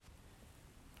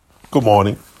Good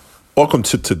morning. Welcome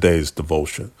to today's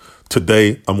devotion.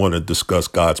 Today, I want to discuss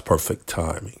God's perfect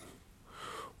timing.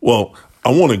 Well,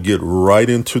 I want to get right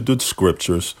into the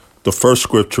scriptures. The first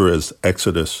scripture is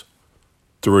Exodus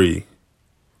 3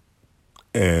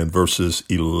 and verses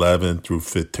 11 through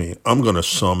 15. I'm going to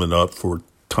sum it up for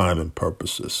time and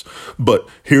purposes. But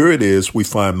here it is. We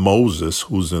find Moses,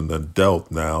 who's an adult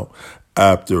now,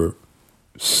 after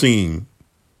seeing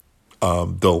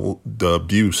the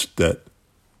abuse that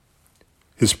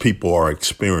his people are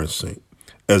experiencing.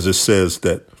 As it says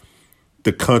that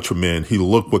the countrymen, he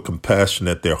looked with compassion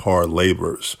at their hard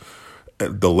laborers,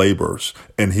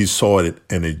 and he saw it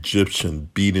an Egyptian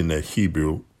beating a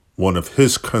Hebrew, one of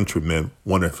his countrymen,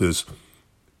 one of his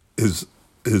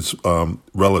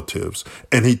relatives,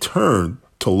 and he turned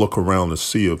to look around to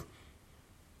see if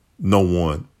no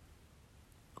one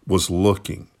was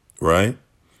looking, right?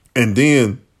 And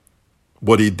then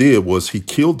what he did was he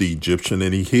killed the Egyptian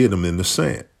and he hid him in the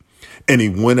sand. And he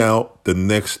went out the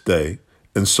next day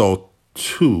and saw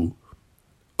two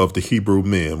of the Hebrew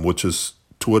men, which is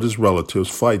two of his relatives,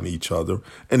 fighting each other.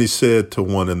 And he said to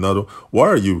one another, "Why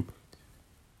are you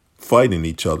fighting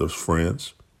each other's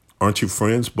friends? Aren't you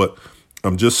friends?" But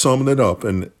I'm just summing it up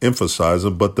and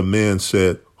emphasizing. But the man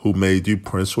said, "Who made you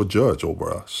prince or judge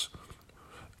over us?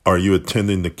 Are you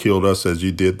intending to kill us as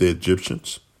you did the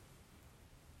Egyptians?"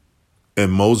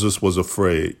 And Moses was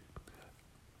afraid,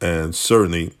 and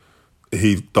certainly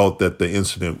he thought that the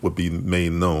incident would be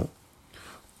made known.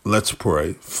 Let's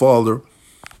pray. Father,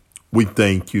 we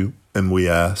thank you and we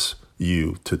ask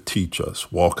you to teach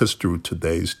us, walk us through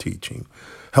today's teaching.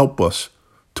 Help us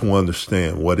to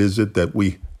understand what is it that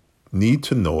we need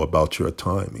to know about your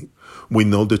timing. We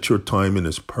know that your timing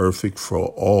is perfect for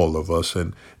all of us,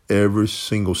 and every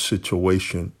single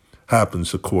situation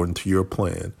happens according to your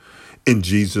plan. In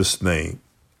Jesus' name,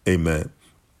 amen.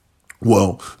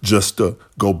 Well, just to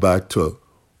go back to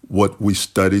what we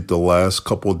studied the last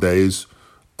couple of days,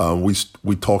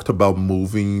 we talked about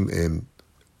moving and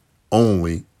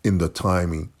only in the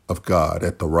timing of God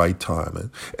at the right time.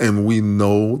 And we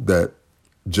know that,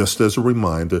 just as a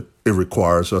reminder, it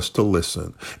requires us to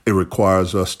listen. It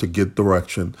requires us to get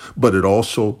direction, but it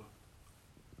also,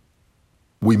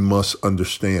 we must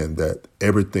understand that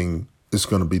everything is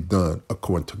going to be done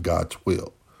according to God's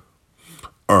will.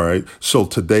 All right. So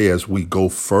today, as we go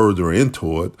further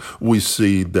into it, we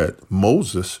see that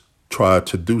Moses tried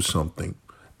to do something.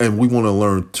 And we want to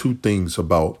learn two things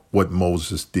about what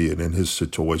Moses did in his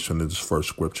situation in this first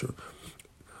scripture.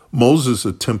 Moses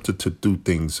attempted to do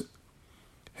things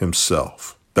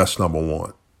himself. That's number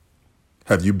one.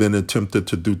 Have you been tempted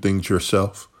to do things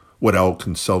yourself without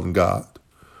consulting God?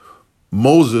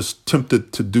 Moses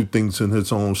attempted to do things in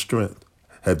his own strength.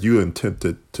 Have you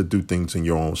attempted to do things in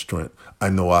your own strength? I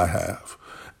know I have.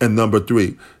 And number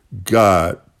three,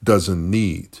 God doesn't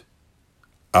need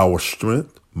our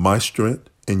strength, my strength,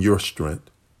 and your strength.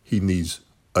 He needs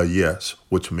a yes,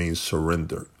 which means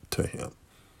surrender to him.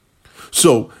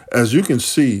 So as you can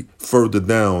see further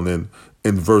down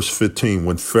in verse 15,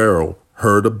 when Pharaoh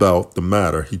heard about the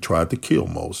matter, he tried to kill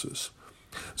Moses.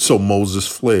 So Moses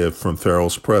fled from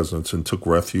Pharaoh's presence and took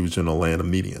refuge in the land of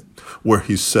Midian, where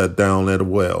he sat down at a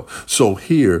well. So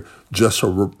here, just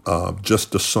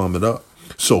to sum it up,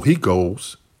 so he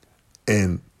goes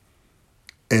and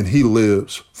he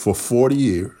lives for 40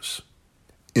 years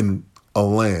in a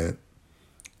land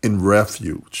in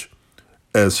refuge.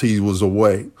 As he was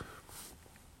away,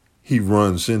 he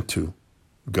runs into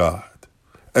God.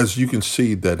 As you can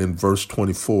see that in verse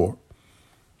 24,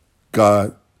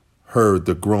 God heard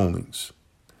the groanings,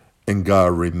 and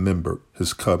God remembered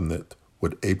his covenant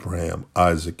with Abraham,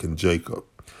 Isaac, and Jacob.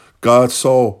 God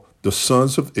saw the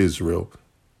sons of Israel,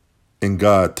 and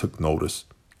God took notice.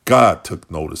 God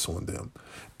took notice on them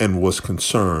and was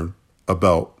concerned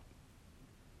about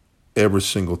every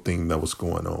single thing that was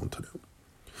going on to them.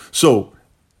 So,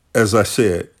 as I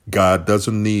said, God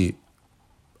doesn't need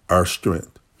our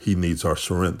strength. He needs our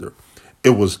surrender.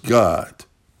 It was God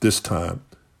this time.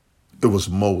 It was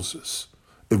Moses.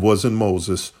 It wasn't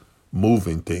Moses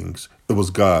moving things. It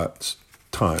was God's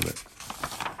timing.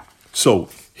 So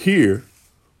here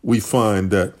we find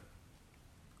that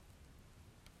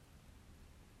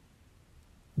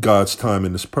God's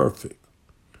timing is perfect.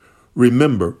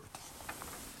 Remember,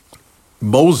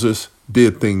 Moses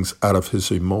did things out of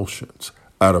his emotions,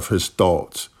 out of his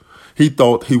thoughts. He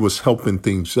thought he was helping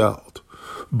things out,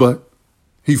 but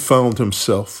he found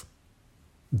himself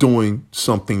doing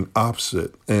something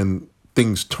opposite and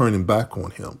things turning back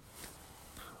on him.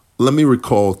 Let me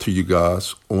recall to you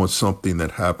guys on something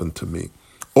that happened to me.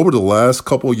 Over the last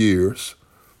couple years,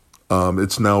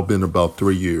 it's now been about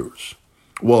 3 years.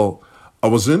 Well, I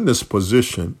was in this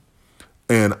position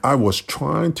and I was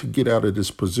trying to get out of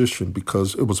this position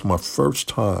because it was my first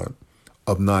time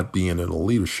of not being in a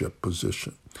leadership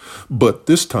position. But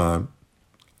this time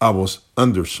I was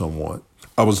under someone.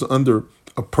 I was under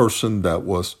a person that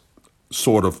was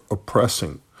sort of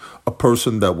oppressing, a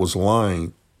person that was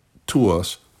lying to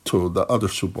us, to the other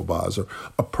supervisor,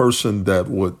 a person that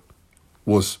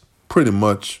was pretty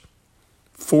much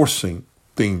forcing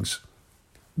things.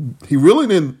 He really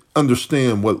didn't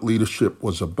understand what leadership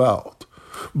was about.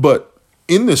 But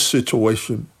in this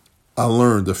situation, I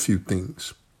learned a few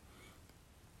things.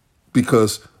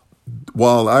 Because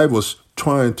while I was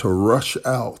trying to rush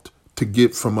out to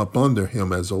get from up under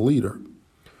him as a leader,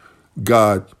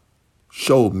 God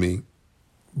showed me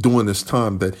during this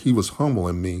time that he was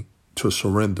humbling me to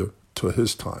surrender to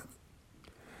his time.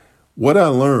 What I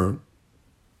learned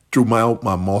throughout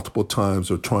my multiple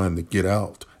times of trying to get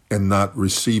out and not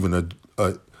receiving an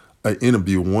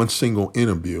interview, one single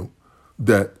interview,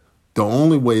 that the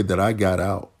only way that I got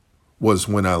out was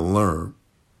when I learned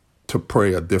to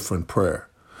pray a different prayer.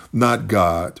 Not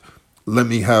God, let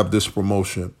me have this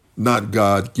promotion. Not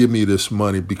God, give me this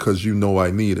money because you know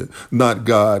I need it. Not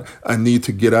God, I need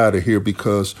to get out of here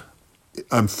because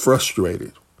I'm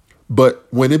frustrated. But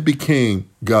when it became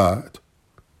God,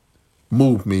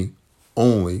 move me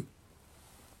only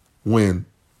when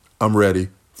I'm ready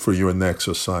for your next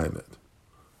assignment.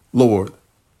 Lord,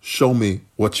 show me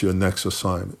what's your next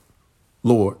assignment.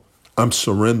 Lord, I'm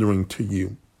surrendering to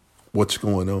you what's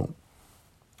going on.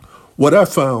 What I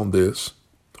found is,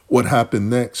 what happened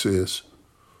next is,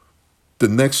 the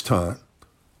next time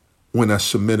when I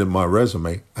submitted my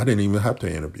resume, I didn't even have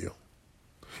to interview.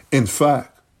 In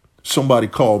fact, somebody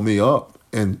called me up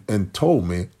and told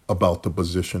me about the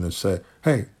position and said,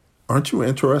 hey, aren't you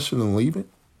interested in leaving?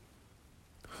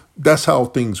 That's how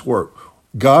things work.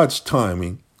 God's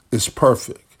timing is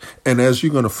perfect. And as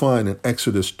you're going to find in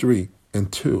Exodus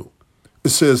 3:2, it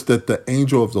says that the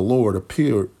angel of the Lord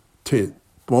appeared to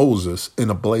Moses in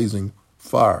a blazing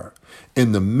fire.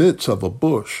 In the midst of a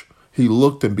bush, he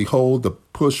looked and behold, the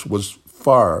bush was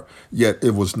fire, yet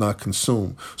it was not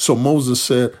consumed. So Moses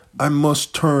said, I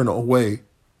must turn away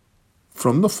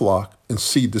from the flock and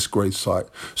see this great sight.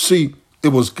 See, it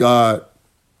was God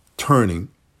turning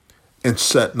and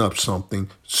setting up something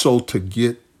so to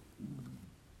get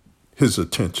his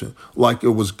attention, like it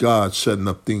was God setting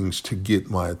up things to get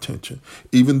my attention.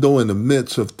 Even though in the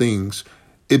midst of things,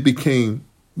 it became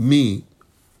me,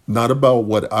 not about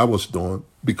what I was doing,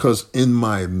 because in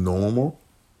my normal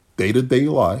day-to-day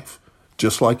life,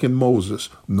 just like in Moses,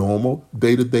 normal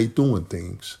day-to-day doing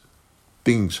things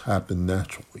happen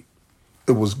naturally.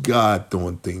 It was God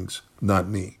doing things, not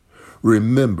me.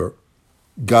 Remember,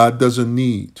 God doesn't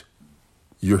need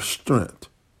your strength.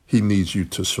 He needs you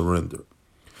to surrender.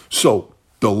 So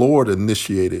the Lord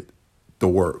initiated the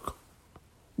work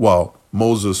while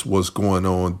Moses was going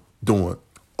on doing.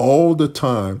 All the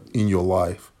time in your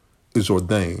life is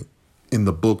ordained in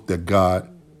the book that God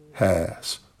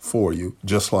has for you,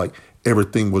 just like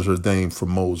everything was ordained for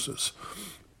Moses.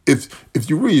 If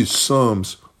you read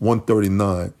Psalms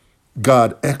 139,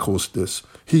 God echoes this.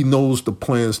 He knows the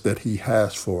plans that he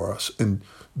has for us in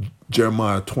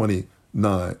Jeremiah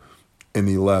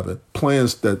 29:11,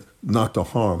 plans that not to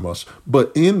harm us.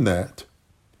 But in that,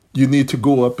 you need to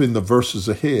go up in the verses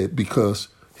ahead because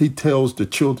he tells the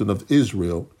children of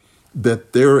Israel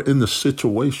that they're in a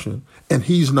situation and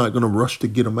he's not going to rush to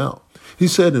get them out. He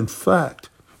said, in fact,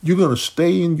 you're going to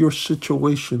stay in your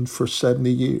situation for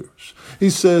 70 years. He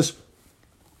says,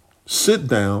 sit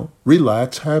down,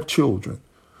 relax, have children.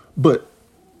 But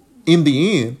in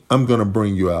the end, I'm going to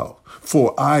bring you out,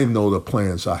 for I know the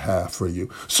plans I have for you.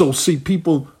 So see,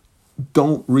 people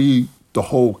don't read the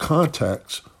whole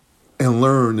context and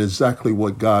learn exactly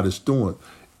what God is doing.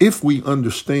 If we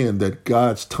understand that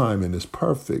God's timing is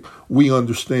perfect, we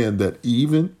understand that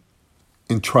even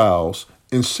in trials,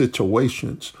 in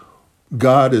situations,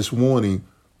 God is wanting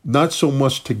not so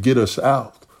much to get us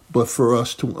out, but for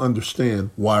us to understand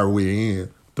why we're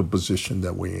in the position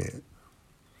that we're in.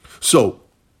 So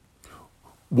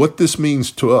what this means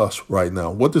to us right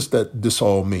now, what does this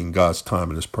all mean, God's time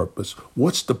and his purpose?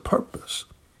 What's the purpose?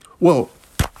 Well,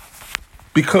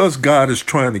 because God is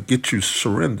trying to get you to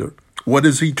surrender, what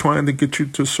is he trying to get you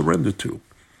to surrender to?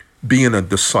 Being a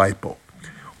disciple,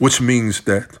 which means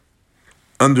that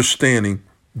understanding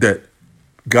that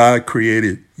God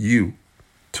created you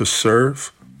to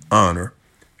serve, honor,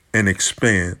 and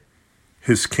expand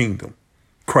his kingdom.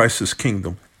 Christ's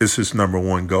kingdom is his number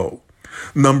one goal.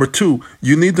 Number two,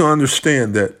 you need to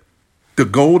understand that the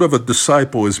goal of a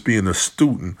disciple is being a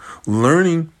student,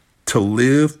 learning to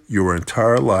live your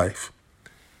entire life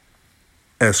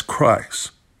as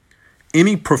Christ.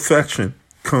 Any perfection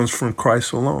comes from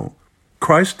Christ alone.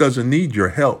 Christ doesn't need your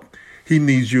help. He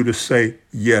needs you to say,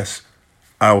 yes,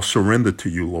 I'll surrender to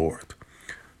you, Lord.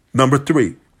 Number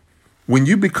 3, when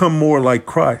you become more like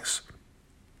Christ,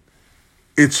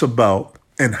 it's about,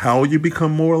 and how you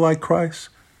become more like Christ,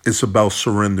 it's about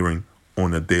surrendering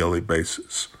on a daily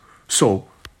basis. So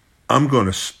I'm going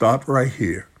to stop right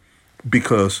here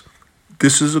because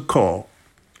this is a call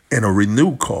and a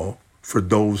renewed call for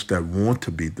those that want to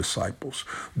be disciples,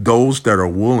 those that are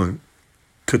willing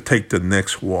to take the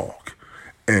next walk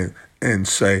and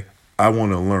say, I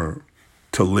want to learn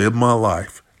to live my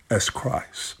life as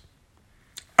Christ.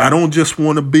 I don't just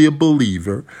want to be a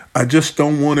believer. I just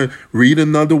don't want to read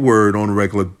another word on a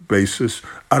regular basis.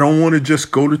 I don't want to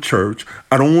just go to church.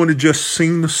 I don't want to just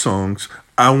sing the songs.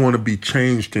 I want to be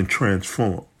changed and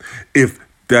transformed. If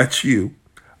that's you,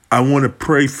 I want to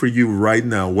pray for you right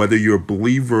now, whether you're a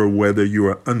believer or whether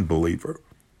you're an unbeliever.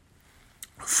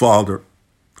 Father,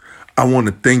 I want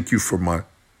to thank you for my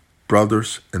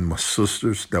brothers and my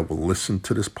sisters that will listen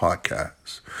to this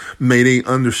podcast. May they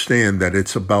understand that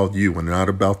it's about you and not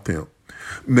about them.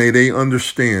 May they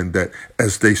understand that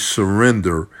as they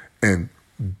surrender and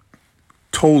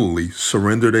totally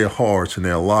surrender their hearts and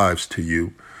their lives to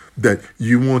you, that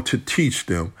you want to teach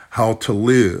them how to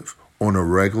live on a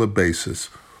regular basis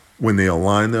when they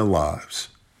align their lives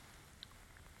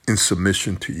in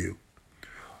submission to you.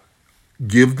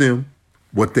 Give them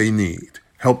what they need.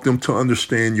 Help them to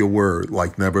understand your word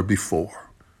like never before.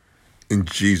 In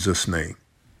Jesus' name,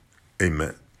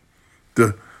 amen.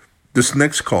 This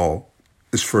next call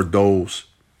is for those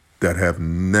that have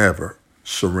never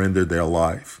surrendered their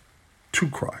life to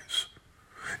Christ.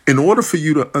 In order for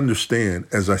you to understand,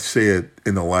 as I said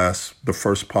in the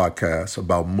first podcast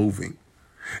about moving,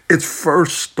 it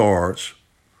first starts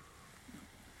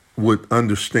with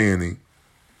understanding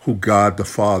who God the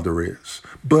Father is.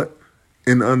 But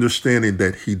in understanding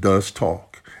that he does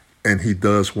talk and he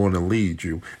does want to lead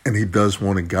you and he does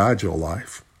want to guide your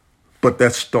life. But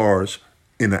that starts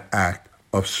in an act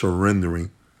of surrendering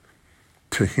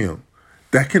to him.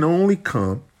 That can only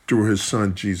come through his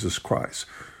son, Jesus Christ.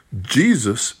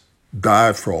 Jesus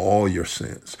died for all your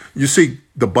sins. You see,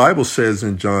 the Bible says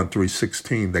in John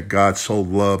 3:16 that God so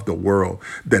loved the world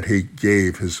that he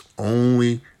gave his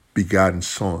only begotten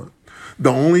son.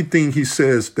 The only thing he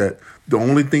says that the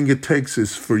only thing it takes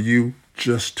is for you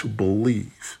just to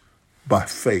believe by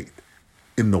faith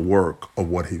in the work of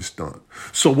what he's done.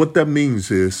 So what that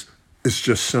means is it's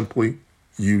just simply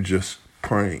you just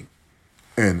praying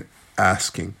and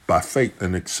asking by faith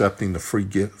and accepting the free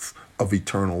gift of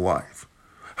eternal life.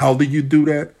 How do you do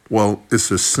that? Well,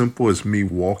 it's as simple as me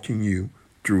walking you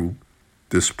through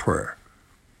this prayer.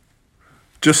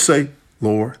 Just say,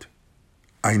 Lord,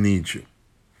 I need you.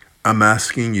 I'm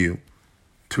asking you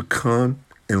to come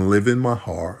and live in my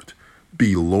heart,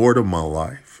 be Lord of my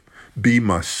life, be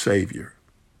my Savior.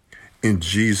 In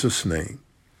Jesus' name,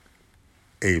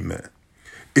 amen.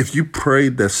 If you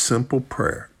prayed that simple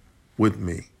prayer with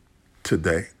me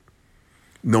today,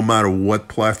 no matter what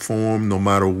platform, no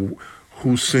matter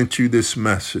who sent you this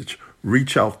message,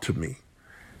 reach out to me.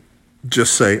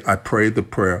 Just say, I prayed the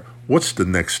prayer. What's the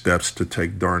next steps to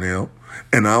take, Darnell?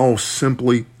 And I'll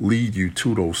simply lead you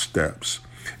to those steps.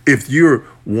 If you're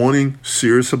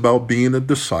serious about being a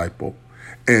disciple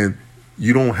and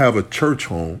you don't have a church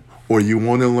home or you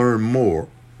want to learn more,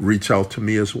 reach out to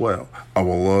me as well. I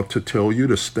will love to tell you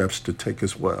the steps to take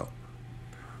as well.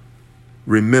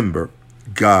 Remember,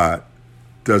 God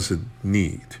doesn't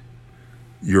need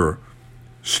your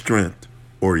strength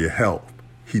or your help.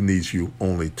 He needs you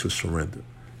only to surrender.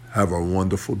 Have a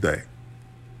wonderful day.